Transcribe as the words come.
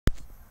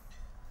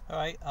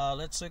Alright,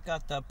 let's look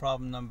at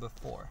problem number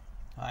 4.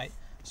 Alright,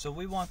 so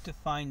we want to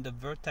find the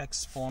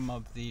vertex form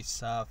of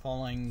these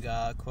following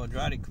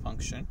quadratic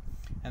function,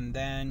 and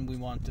then we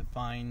want to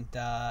find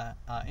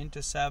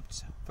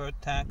intercepts,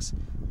 vertex,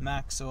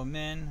 max or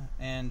min,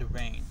 and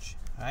range.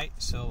 Alright,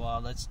 so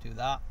let's do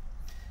that.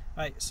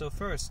 Alright, so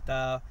first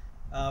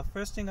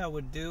thing I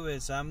would do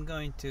is I'm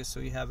going to, so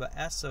you have a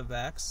s of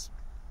x,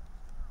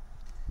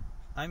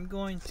 I'm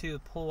going to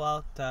pull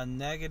out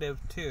negative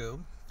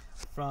 2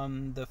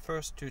 from the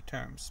first two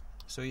terms.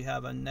 So you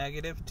have a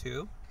negative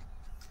 2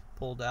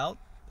 pulled out,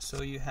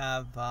 so you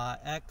have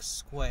x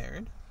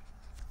squared,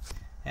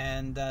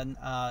 and then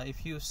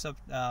if you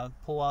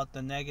pull out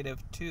the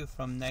negative 2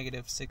 from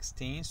negative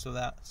 16, so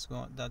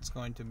that's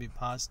going to be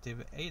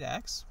positive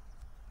 8x.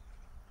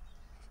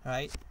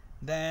 Right?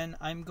 Then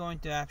I'm going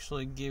to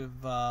actually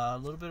give a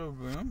little bit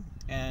of room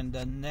and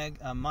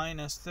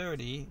minus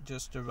 30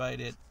 just to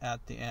write it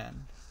at the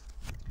end.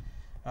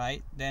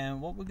 Right,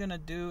 then what we're going to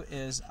do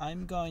is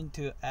I'm going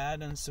to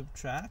add and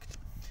subtract.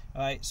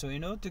 Alright, so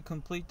in order to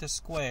complete the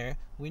square,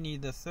 we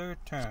need the third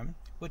term,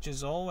 which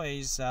is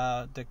always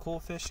the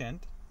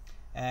coefficient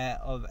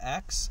of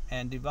x,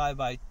 and divide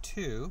by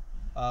 2,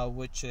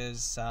 which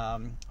is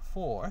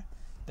 4,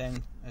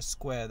 then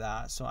square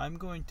that. So I'm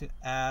going to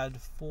add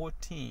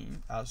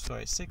 16,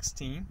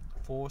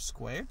 4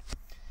 squared,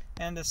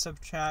 and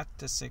subtract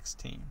the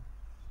 16.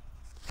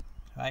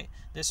 Right,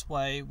 this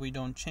way we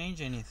don't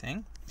change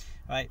anything.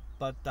 Right,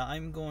 but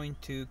I'm going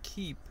to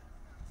keep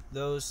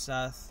those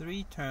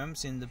 3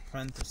 terms in the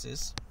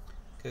parentheses,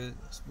 because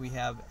we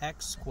have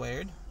x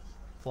squared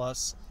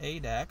plus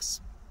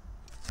 8x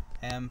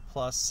and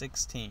plus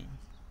 16.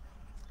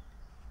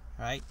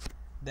 Right,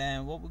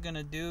 then what we're going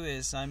to do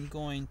is I'm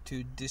going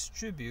to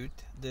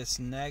distribute this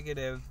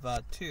negative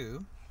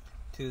 2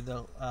 to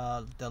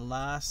the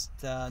last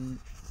term,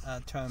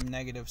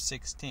 negative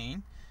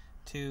 16,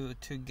 to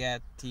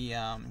get the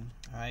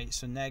right,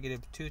 so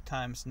negative 2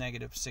 times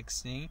negative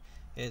 16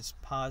 is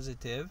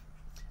positive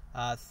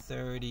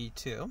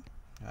 32.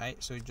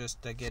 Right, so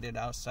just get it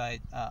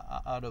outside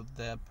out of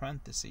the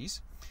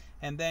parentheses,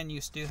 and then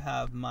you still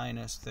have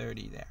minus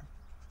 30 there.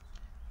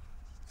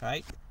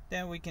 Right,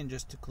 then we can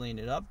just clean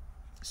it up.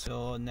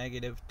 So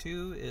negative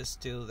 2 is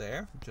still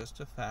there,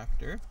 just a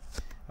factor.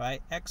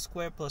 Right, x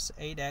squared plus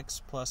 8x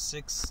plus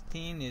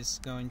 16 is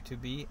going to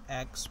be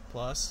x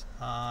plus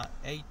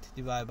 8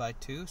 divided by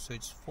 2, so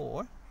it's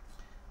 4,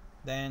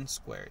 then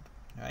squared.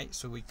 Right,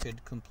 so we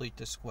could complete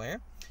the square.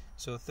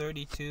 So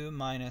 32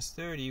 minus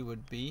 30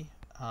 would be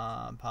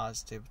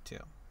positive 2.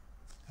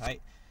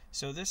 Right,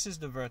 so this is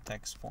the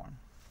vertex form.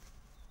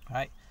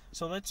 Right,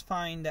 so let's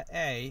find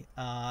the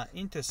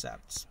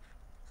intercepts.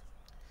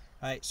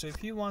 Alright, so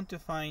if you want to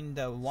find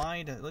the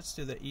y, let's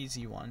do the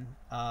easy one,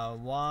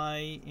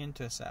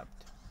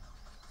 y-intercept.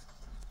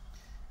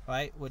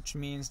 Right, which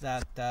means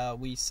that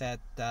we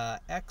set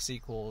x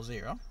equals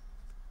 0.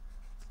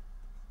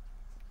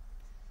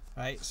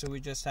 Right, so we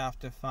just have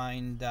to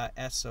find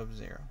s of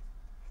 0.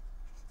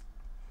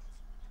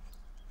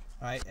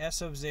 Right,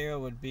 s of 0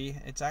 would be,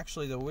 it's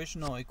actually the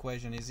original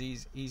equation is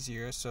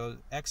easier, so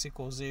x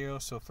equals 0,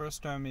 so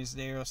first term is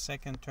 0,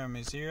 second term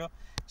is 0,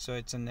 so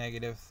it's a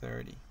negative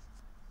 30.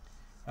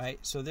 Right,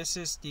 so this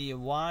is the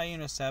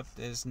y-intercept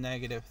is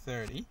negative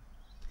 30.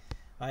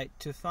 Right,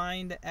 to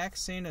find the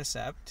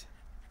x-intercept,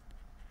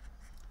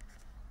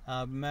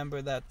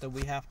 remember that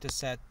we have to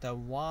set the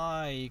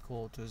y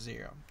equal to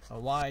 0. So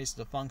y is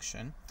the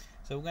function,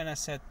 so we're going to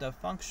set the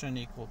function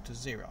equal to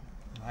 0.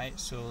 Right,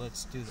 so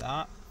let's do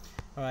that.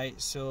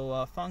 Alright,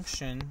 so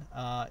function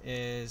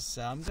is,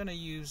 I'm going to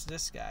use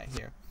this guy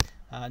here,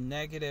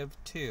 negative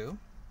 2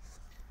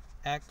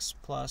 x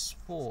plus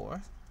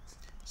 4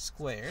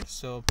 squared,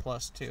 so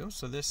plus 2.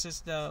 So this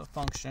is the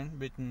function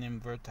written in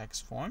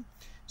vertex form,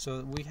 so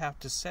we have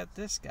to set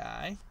this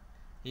guy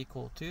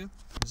equal to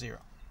 0.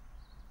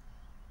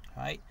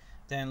 Right,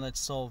 then let's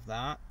solve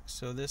that.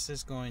 So this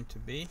is going to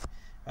be,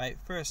 right,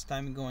 first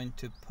I'm going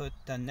to put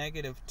the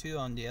negative 2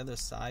 on the other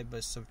side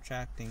by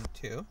subtracting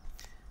 2.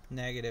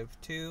 Negative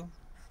 2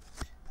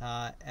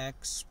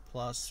 x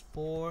plus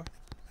 4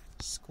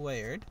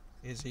 squared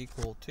is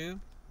equal to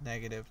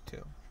negative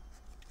 2.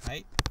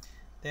 Right,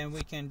 then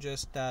we can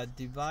just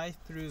divide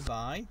through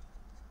by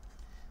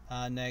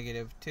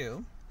negative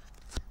 2.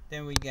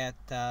 Then we get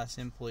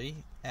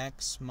simply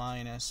x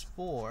minus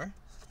 4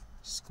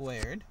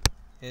 squared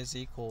is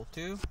equal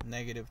to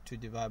negative 2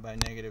 divided by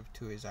negative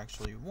 2 is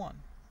actually 1.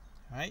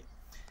 Right,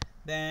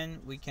 then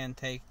we can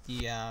take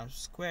the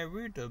square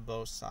root of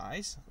both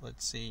sides.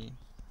 Let's see,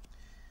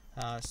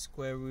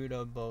 square root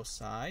of both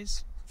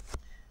sides.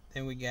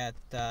 Then we get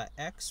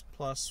x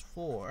plus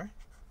 4,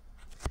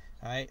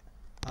 right,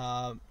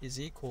 is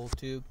equal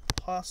to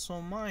plus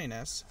or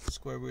minus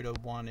square root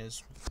of 1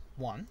 is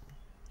 1.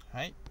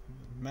 Right,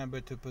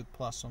 remember to put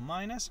plus or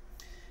minus.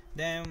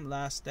 Then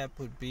last step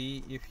would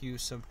be, if you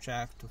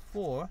subtract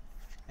 4,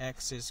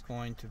 x is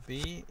going to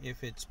be,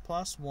 if it's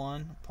plus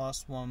 1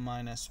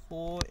 minus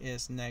 4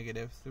 is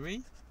negative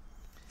 3.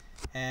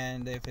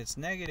 and if it's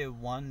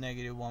 -1,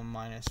 -1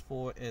 minus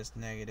 4 is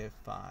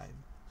 -5,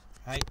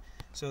 right?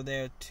 So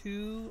there are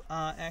two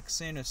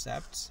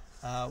x-intercepts,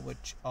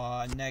 which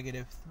are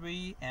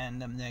 -3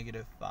 and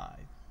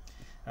 -5,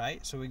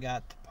 right? So we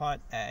got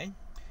part A.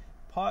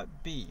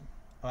 Part B,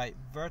 right,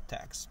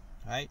 vertex,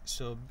 right?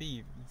 So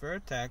B,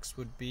 vertex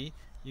would be,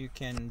 you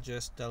can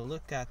just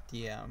look at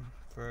the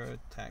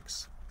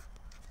vertex,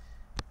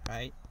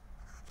 right?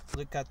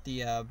 Look at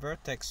the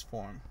vertex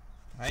form,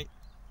 right?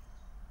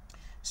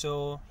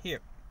 So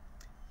here,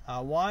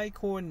 y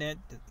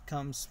coordinate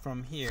comes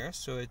from here,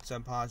 so it's a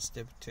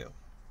 +2,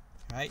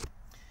 right?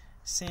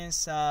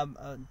 Since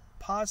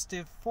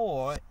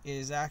 +4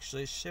 is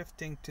actually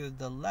shifting to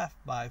the left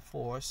by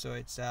 4, so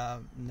it's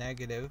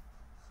 -4,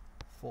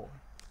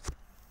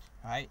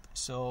 right?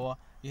 So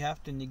you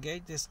have to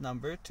negate this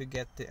number to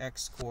get the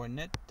x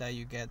coordinate, that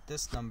you get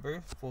this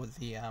number for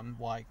the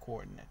y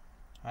coordinate,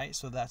 right?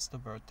 So that's the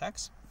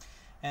vertex,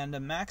 and the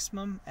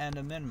maximum and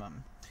the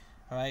minimum.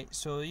 Alright,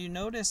 so you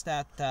notice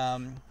that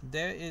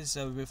there is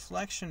a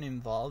reflection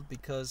involved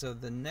because of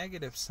the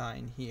negative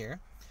sign here.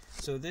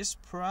 So this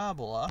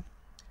parabola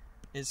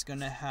is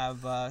going to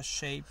have a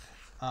shape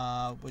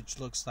which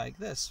looks like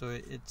this. So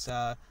it's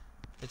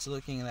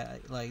looking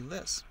like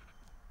this,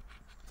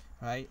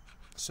 right?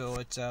 So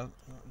it's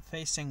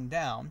facing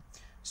down.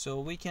 So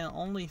we can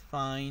only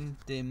find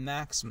the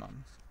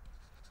maximum,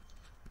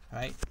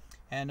 right?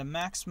 And the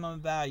maximum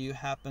value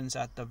happens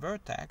at the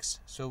vertex,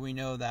 so we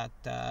know that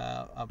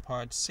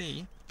part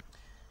C,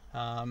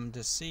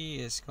 the C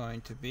is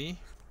going to be,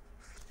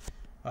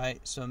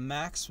 right, so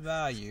max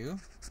value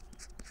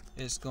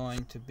is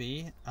going to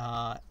be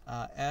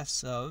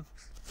S of,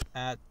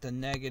 at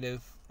the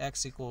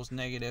x equals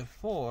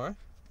 -4,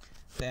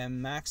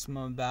 then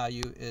maximum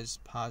value is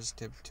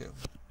 +2,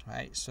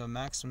 right? So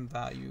maximum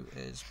value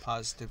is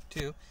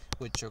 +2,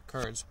 which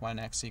occurs when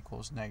x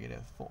equals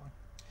 -4.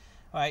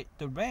 Alright,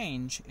 the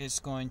range is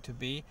going to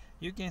be,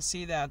 you can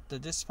see that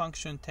this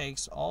function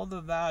takes all the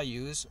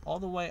values all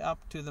the way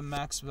up to the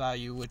max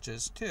value, which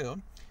is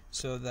 2.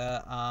 So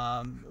the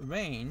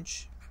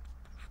range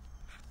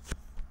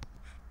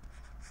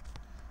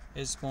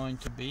is going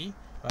to be,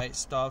 right,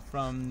 start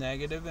from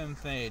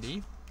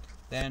 -infinity,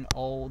 then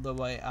all the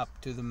way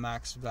up to the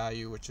max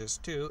value, which is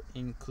 2,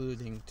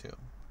 including 2.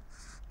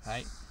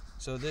 Right?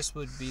 So this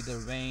would be the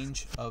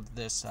range of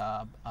this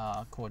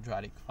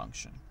quadratic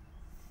function.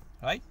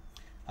 Right?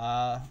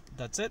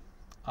 That's it.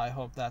 I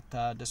hope that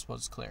this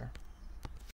was clear.